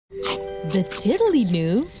The Tiddly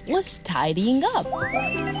Noo was tidying up.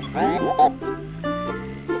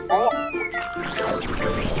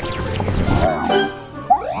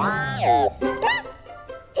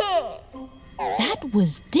 That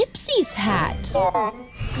was Dipsy's hat.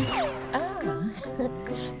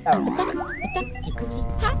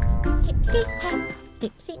 Dipsy hat,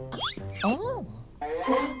 Dipsy. Oh.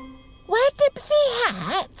 Where's Dipsy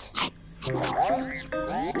hat?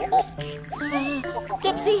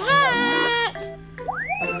 Dipsy hat!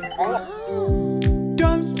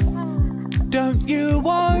 Don't you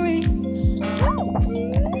worry.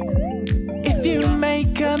 If you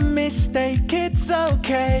make a mistake, it's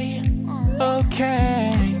okay.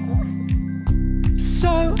 Okay.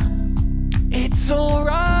 So, it's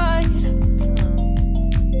alright.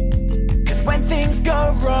 'Cause when things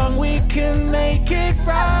go wrong, we can make it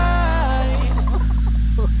right.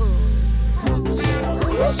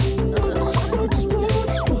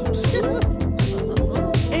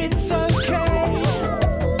 It's okay.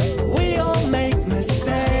 We all make mistakes.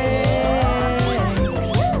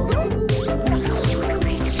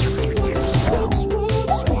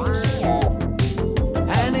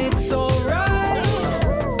 And it's alright,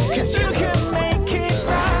 'cause you can make it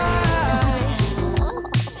right.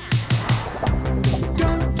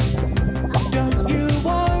 Don't you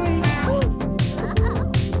worry.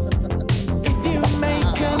 If you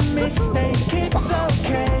make a mistake, it's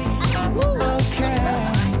okay. Okay.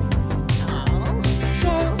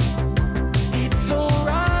 So, it's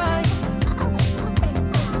alright.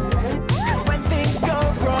 'Cause when things go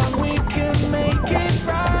wrong, we can make it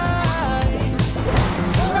right.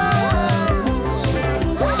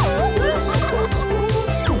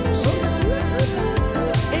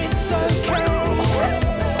 It's okay.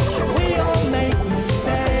 We all make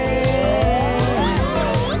mistakes.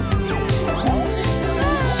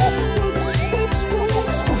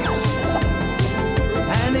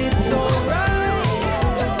 And it's alright,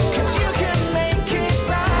 'cause you can make it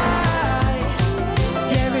right.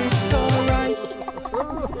 Yeah, it's alright.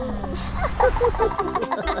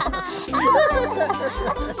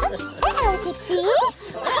 Hello, Dipsy.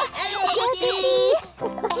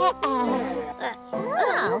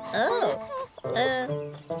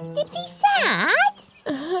 Dipsy sad?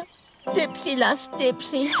 Dipsy lost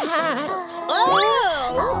Dipsy hat.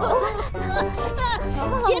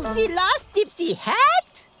 Dipsy lost Dipsy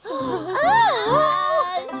hat?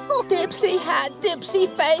 Dipsy hat Dipsy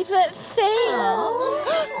favourite thing.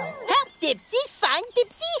 Help Dipsy find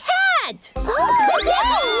Dipsy hat!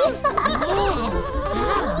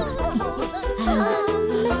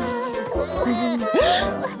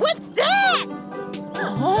 What's that?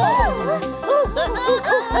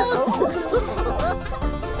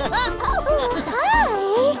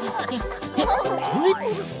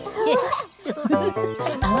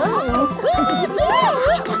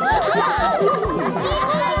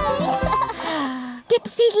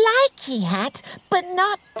 Dipsy likey hat, but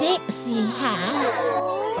not Dipsy hat.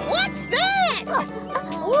 What's that?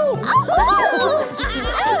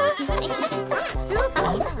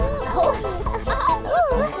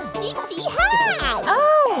 Dipsy hat!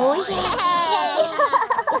 Oh, yeah.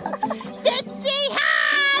 Dipsy hat!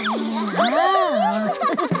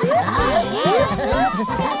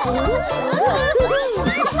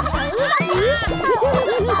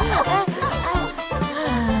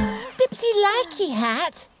 Dipsy likey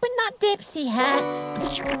hat, but not Dipsy hat.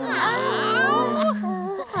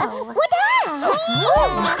 What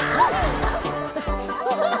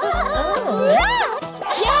Rat!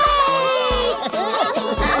 Yay!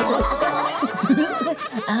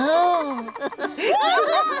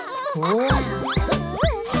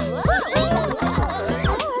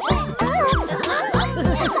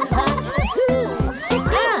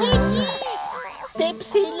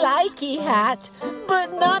 Dipsy likey hat, but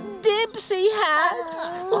not Dipsy hat.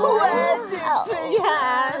 Where's Dipsy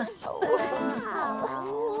hat?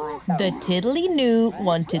 The Tiddly Noo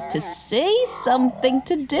wanted to say something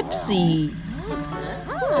to Dipsy.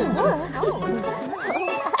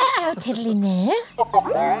 Hello, Tiddly Noo.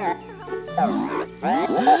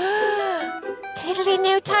 Tiddly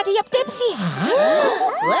Noo tidy up Dipsy hat.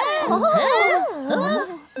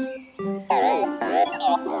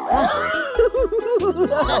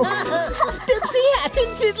 Dipsy hat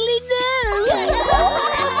and Tiddly Noo.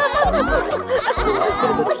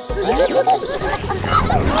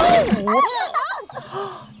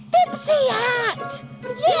 Dipsy hat.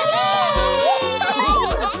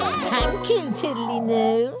 Thank you, Tiddly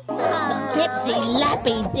Noo. Dipsy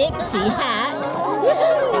lappy Dipsy hat.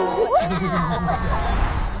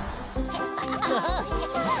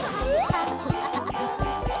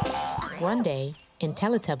 One day, in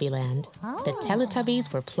Teletubbyland, the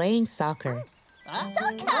Teletubbies were playing soccer.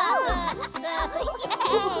 Soccer!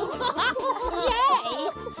 Yay!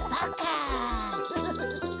 Soccer!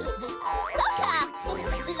 Soccer!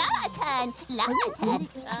 Laa-Laa turn!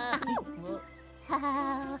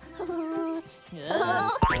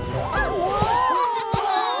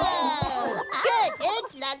 Good hit,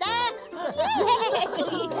 Laa-Laa!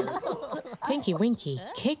 Tinky Winky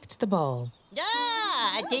kicked the ball.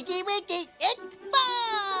 Tinky Winky, hit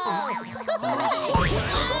ball!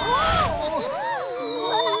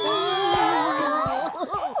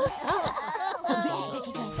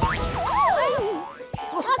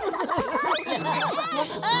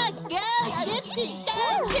 Go, Dipsy, go,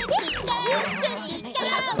 Dipsy, go, Dipsy, go!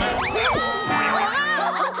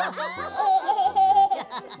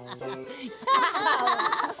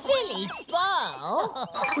 Silly ball!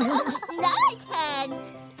 Laa-Laa!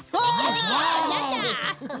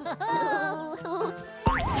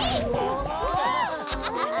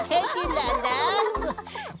 Thank you, Laa-Laa.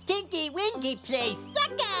 Tinky Winky plays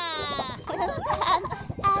soccer.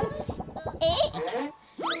 Egg.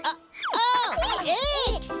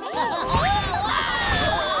 Egg.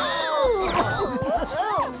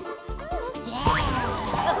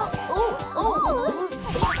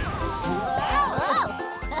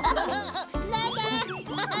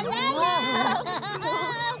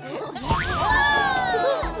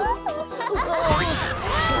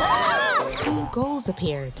 Two goals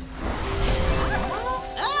appeared.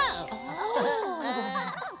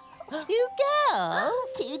 Two goals.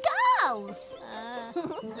 Two goals.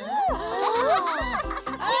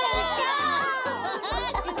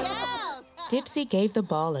 Dipsy gave the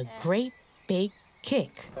ball a great big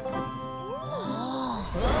kick.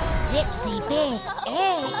 Dipsy big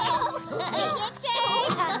egg.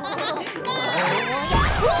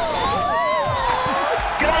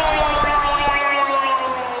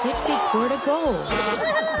 Dipsy scored a goal.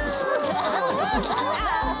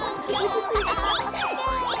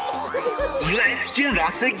 Let's do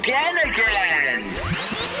that again.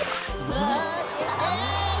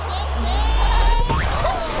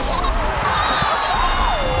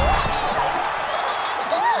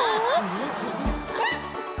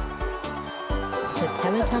 The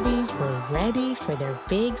Teletubbies were ready for their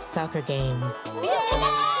big soccer game.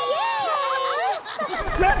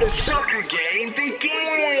 Let the soccer game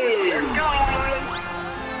begin.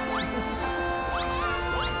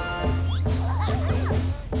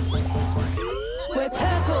 We're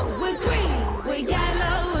purple, we're green, we're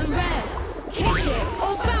yellow and red. Kick it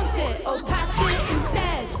or bounce it or pass it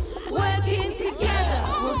instead. Working together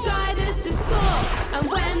will guide us to score. And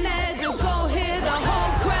when there's a goal, hear the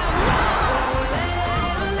whole crowd roar. Ole,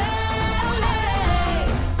 ole, ole.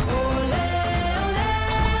 Ole, ole,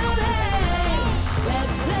 ole.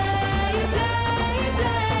 Let's play, play,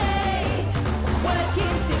 play.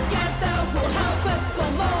 Working together will help us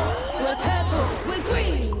score more. We're purple, we're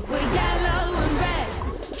green, we're yellow and red.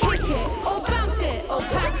 Kick it or bounce it or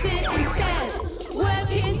pass it instead.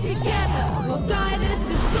 Working together will guide us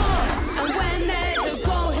to score. And when there's a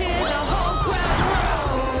goal, hear the whole crowd roar.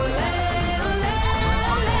 Ole, ole,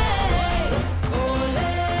 ole. Ole,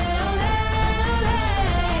 ole, ole.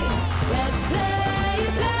 Let's play,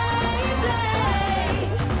 play, play.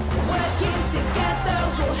 Working together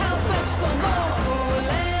will help us score more.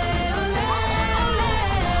 Ole, ole, ole.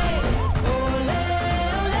 Ole,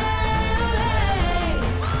 ole, ole.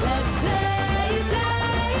 Let's play,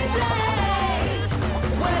 play, play.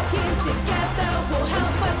 Working together will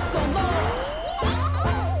help us score more.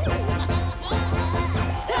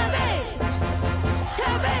 Tubbies,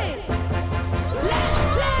 tubbies, let's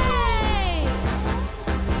play.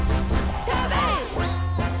 Tubbies.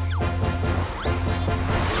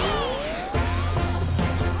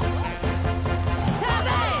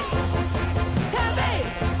 Tubbies,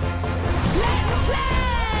 tubbies, let's play.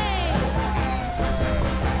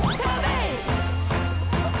 Tubbies.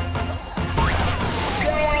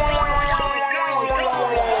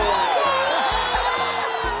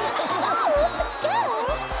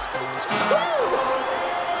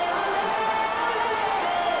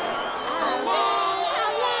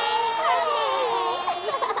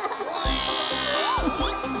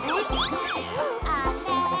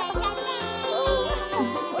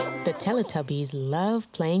 The Teletubbies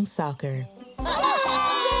love playing soccer.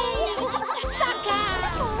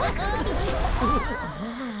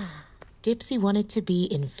 Dipsy wanted to be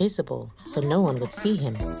invisible so no one would see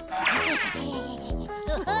him.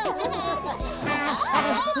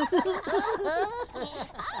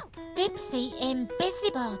 Dipsy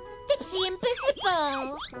invisible. Dipsy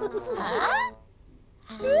invisible.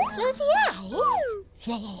 Close your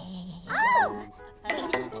eyes.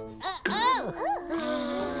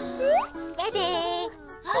 Ready?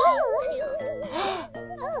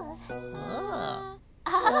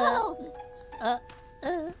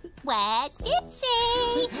 Where Dipsy?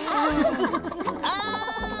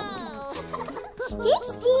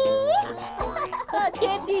 Dipsy?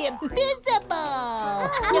 Dipsy invisible!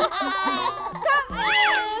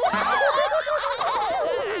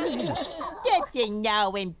 Dipsy no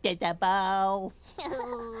invisible!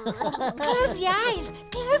 Close your eyes!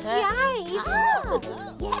 Close your eyes!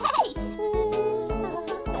 Yay!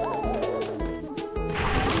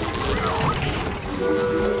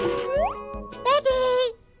 Ready?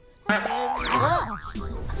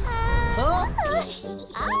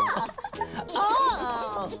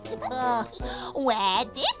 Where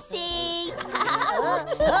Dipsy?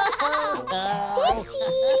 Dipsy?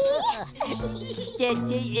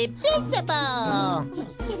 Dipsy invisible!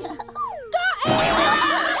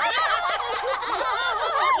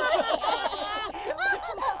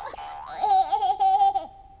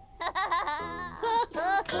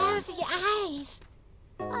 Close your eyes.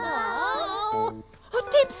 Oh,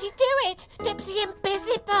 Dipsy, do it. Dipsy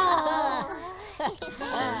invisible.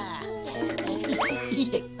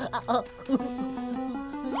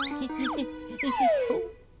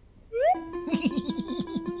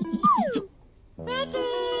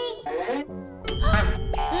 Ready?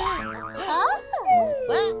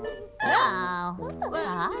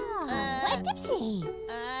 Where Dipsy?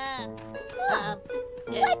 Where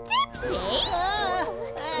Dipsy?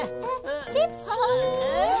 Dipsy?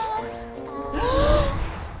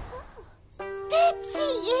 Dipsy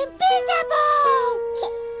invisible!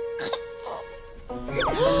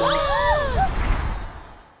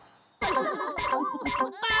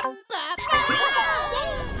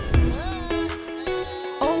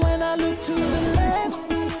 Oh, when I look to the left,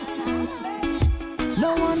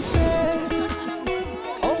 no one's there.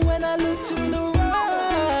 Oh, when I look to the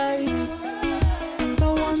right, no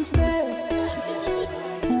one's there.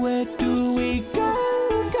 Where do we go,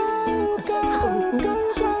 go, go, go,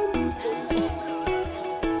 go?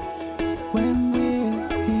 When we're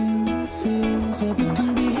invisible, you can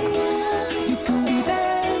be here, you can be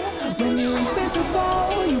there. When you're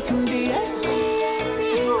invisible, you can be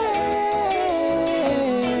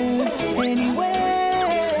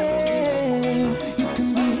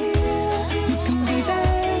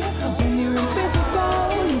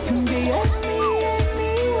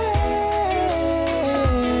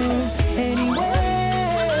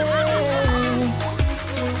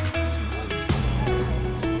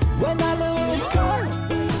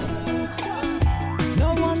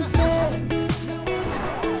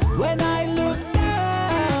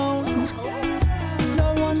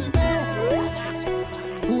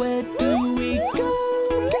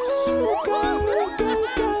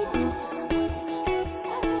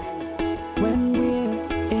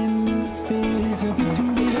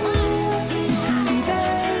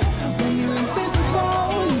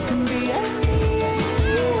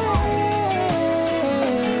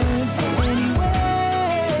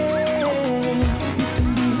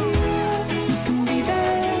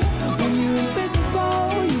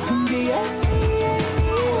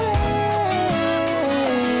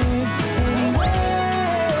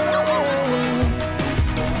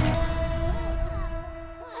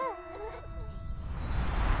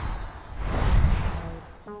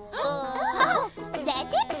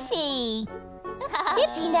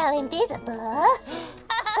invisible.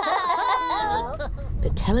 The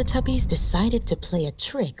Teletubbies decided to play a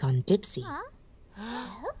trick on Dipsy.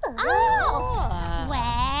 Oh!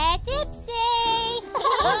 Where Dipsy?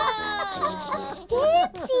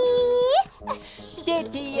 Dipsy!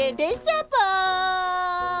 Dipsy invisible!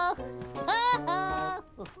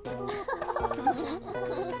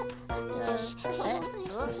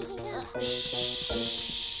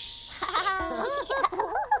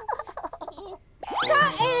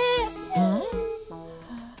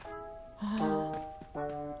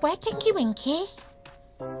 Where Tinky Winky?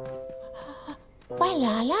 Where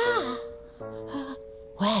Laa-Laa?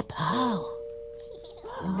 Where Po?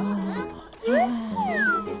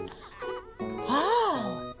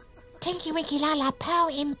 Oh! Tinky Winky, Laa-Laa, Po,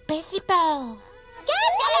 invisible!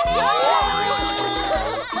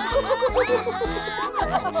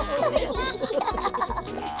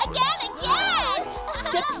 Again!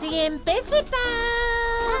 Dipsy invisible!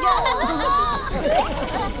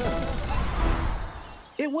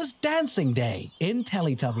 It was dancing day in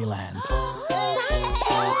Teletubbyland.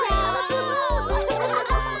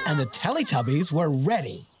 And the Teletubbies were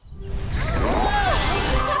ready.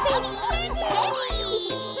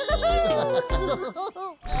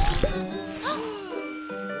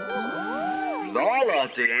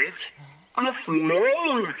 did a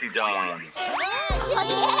floaty dance.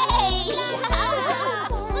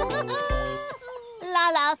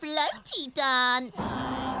 Laa-Laa floaty dance.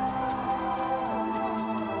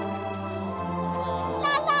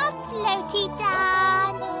 Laa-Laa floaty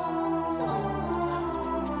dance.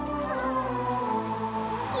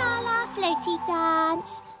 Laa-Laa floaty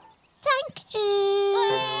dance. Thank you.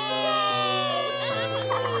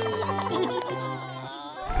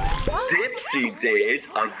 Dipsy did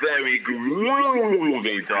a very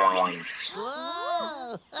groovy dance.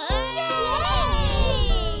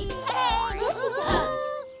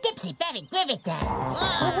 Dipsy very groovy dance.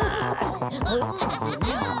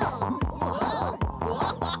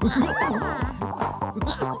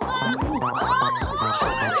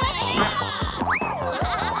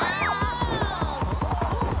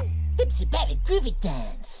 Dipsy very groovy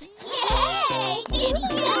dance. Yay!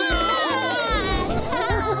 Dipsy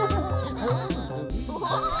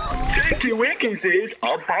Tinky Winky did a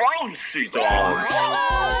bouncy dance.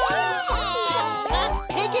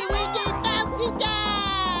 Tinky Winky bouncy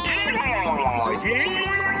dance! Yeah!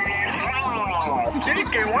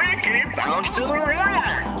 Tinky Winky bounce to the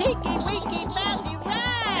right. Tinky Winky bouncy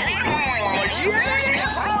right! Yeah!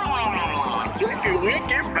 Tinky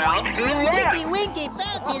Winky bounce to the left. Tinky Winky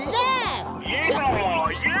bouncy left! Yeah!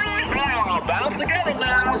 Bounce together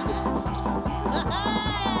now.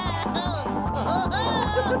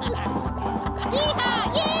 Yee-haw!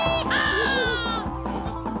 Yee-haw!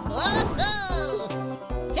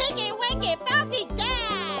 Tinky Winky bouncy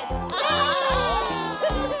dance!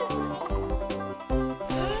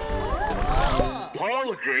 Paul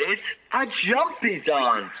did a jumpy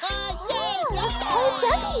dance. Oh,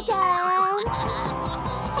 jumpy dance!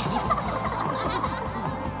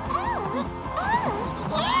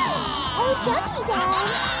 Oh, jumpy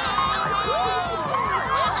dance!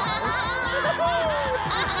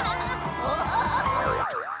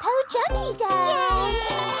 Oh, jumpy dance!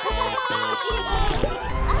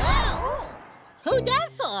 Who that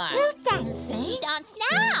for? Who dancing? Dance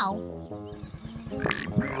now!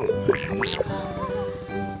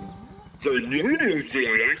 The Noo Noo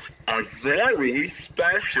did a very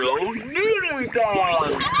special Noo Noo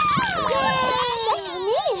dance. Special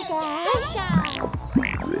Noo Noo dance!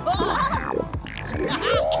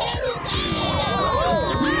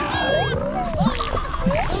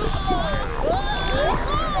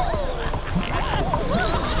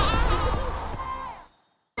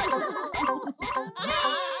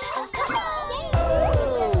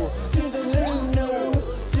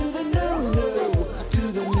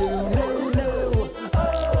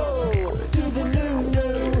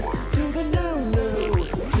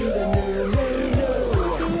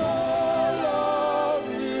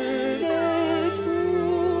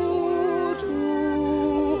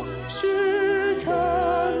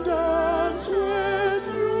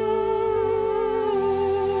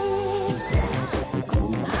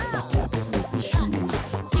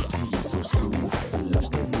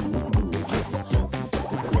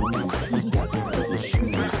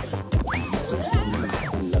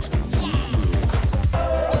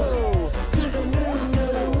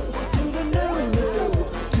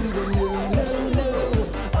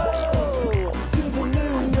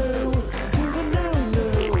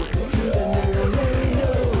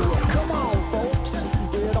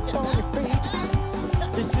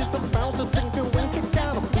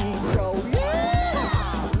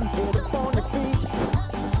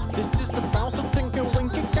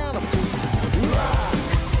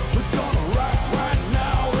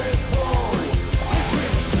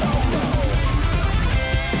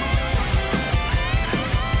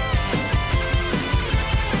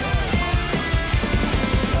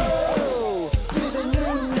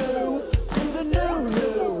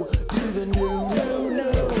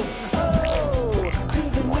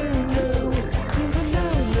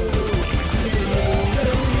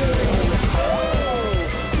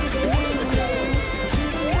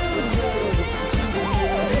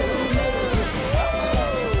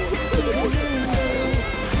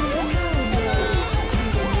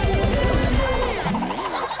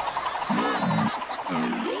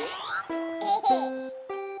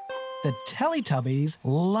 The Teletubbies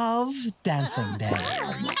love Dancing Day.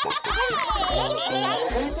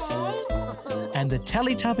 And the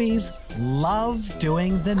Teletubbies love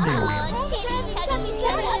doing the Noo.